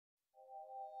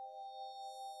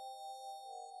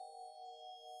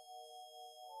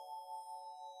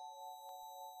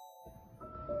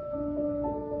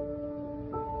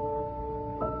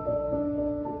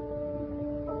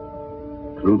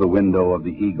Through the window of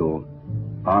the Eagle,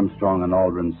 Armstrong and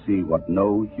Aldrin see what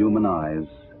no human eyes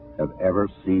have ever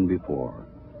seen before.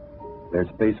 Their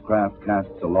spacecraft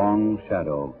casts a long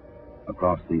shadow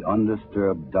across the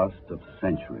undisturbed dust of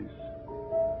centuries.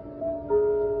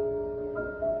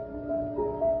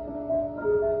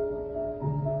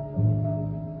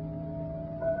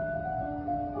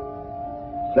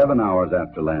 Seven hours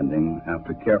after landing,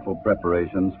 after careful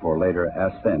preparations for later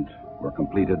ascent were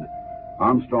completed,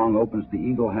 Armstrong opens the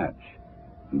Eagle hatch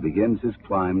and begins his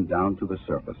climb down to the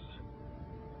surface.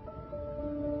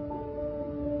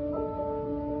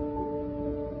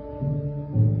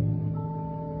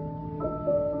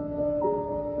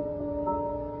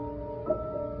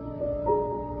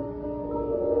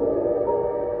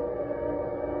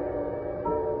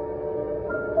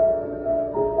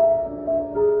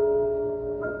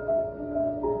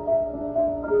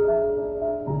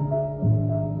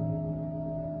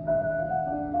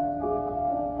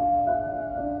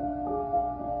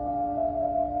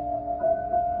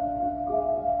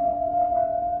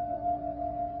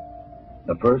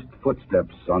 The first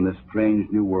footsteps on this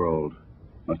strange new world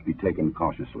must be taken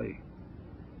cautiously.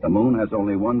 The moon has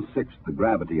only 1/6 the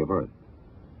gravity of Earth.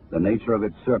 The nature of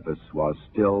its surface was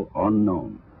still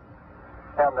unknown.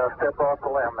 I'm going to step off the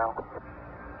limb now.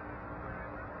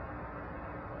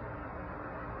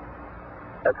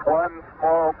 That's one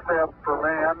small step for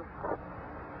man,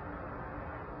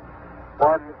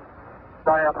 one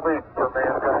giant leap for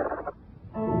mankind.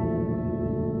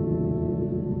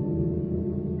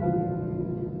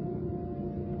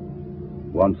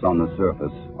 Once on the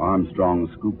surface, Armstrong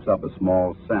scoops up a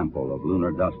small sample of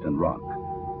lunar dust and rock,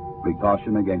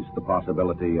 precaution against the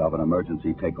possibility of an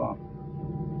emergency takeoff.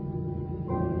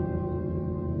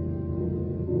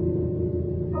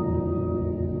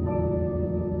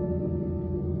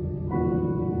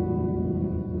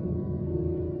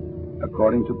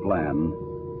 According to plan,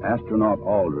 astronaut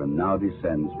Aldrin now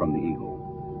descends from the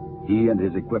Eagle. He and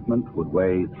his equipment would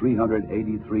weigh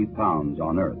 383 pounds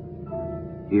on Earth.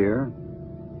 Here,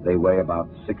 they weigh about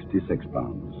 66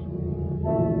 pounds.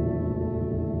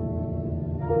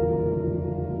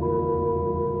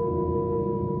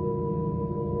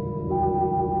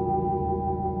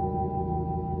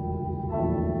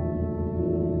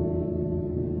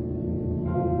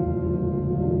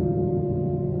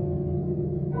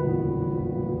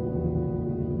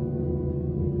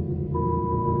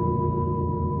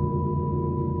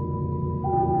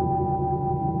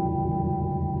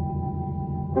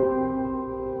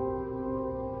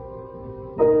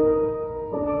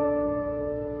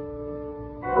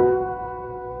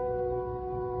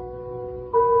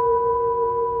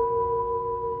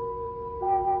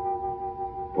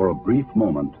 For a brief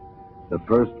moment, the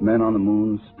first men on the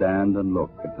moon stand and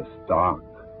look at the stark,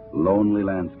 lonely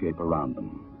landscape around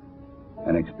them,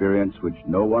 an experience which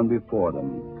no one before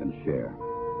them can share.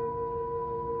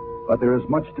 But there is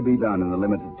much to be done in the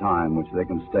limited time which they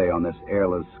can stay on this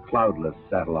airless, cloudless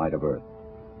satellite of Earth.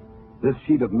 This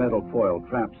sheet of metal foil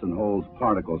traps and holds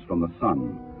particles from the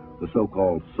sun, the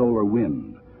so-called solar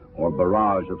wind, or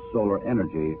barrage of solar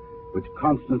energy, which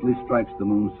constantly strikes the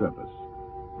moon's surface.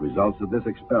 Results of this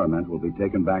experiment will be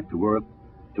taken back to Earth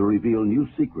to reveal new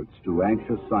secrets to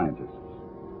anxious scientists.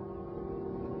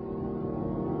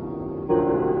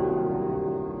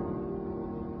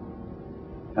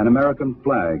 An American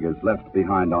flag is left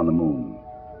behind on the moon,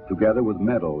 together with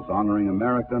medals honoring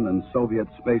American and Soviet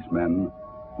spacemen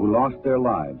who lost their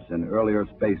lives in earlier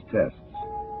space tests,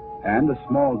 and a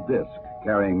small disc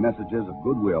carrying messages of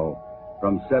goodwill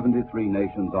from 73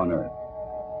 nations on Earth.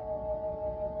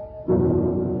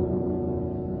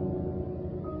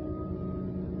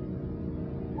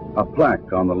 A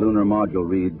plaque on the lunar module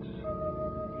reads,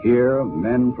 "Here,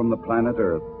 men from the planet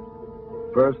Earth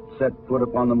first set foot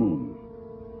upon the moon,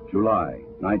 July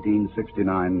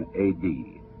 1969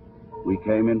 AD. We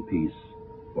came in peace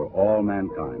for all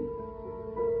mankind."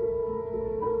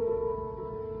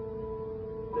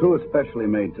 Through a specially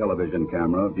made television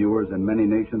camera, viewers in many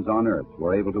nations on Earth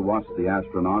were able to watch the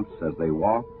astronauts as they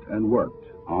walked and worked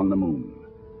on the moon.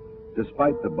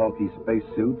 Despite the bulky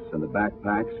spacesuits and the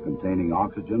backpacks containing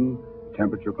oxygen,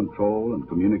 temperature control, and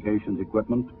communications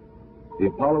equipment, the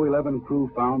Apollo 11 crew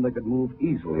found they could move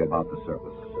easily about the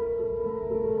surface.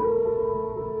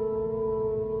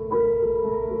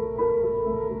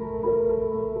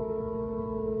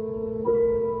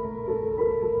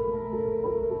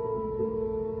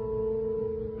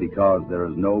 Because there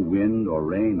is no wind or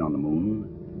rain on the moon,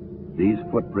 these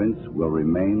footprints will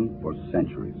remain for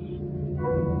centuries.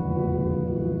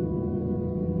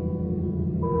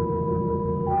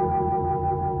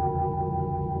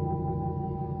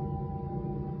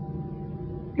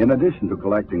 In addition to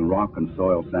collecting rock and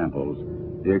soil samples,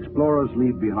 the explorers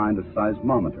leave behind a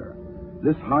seismometer.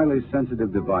 This highly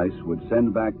sensitive device would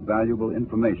send back valuable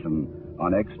information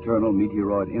on external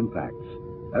meteoroid impacts,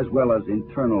 as well as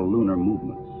internal lunar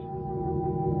movements.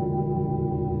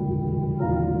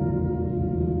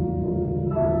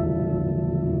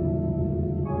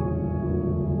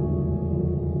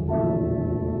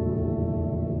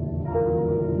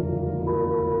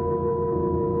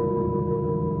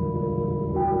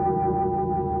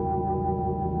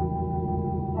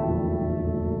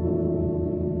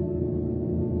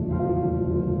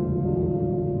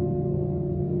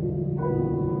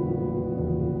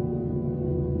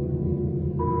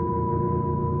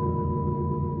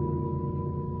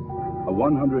 A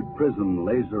 100-prism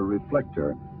laser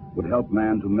reflector would help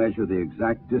man to measure the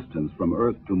exact distance from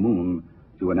Earth to Moon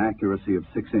to an accuracy of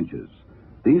 6 inches.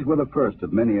 These were the first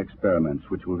of many experiments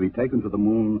which will be taken to the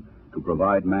Moon to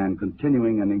provide man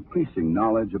continuing and increasing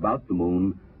knowledge about the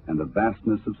Moon and the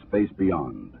vastness of space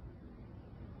beyond.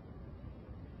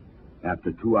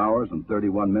 After 2 hours and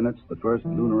 31 minutes, the first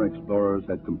lunar explorers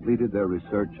had completed their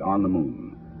research on the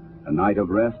Moon. A night of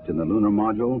rest in the lunar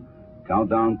module,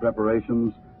 countdown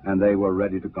preparations, and they were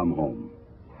ready to come home.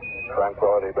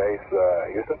 Tranquility Base,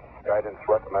 Houston. Guidance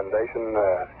recommendation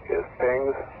is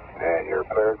pings, and you're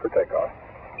cleared for takeoff.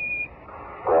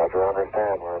 Roger,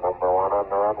 understand. We're number 1 on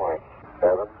the runway.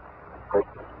 7, 6,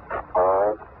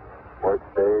 5, port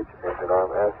stage, engine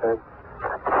arm ascent.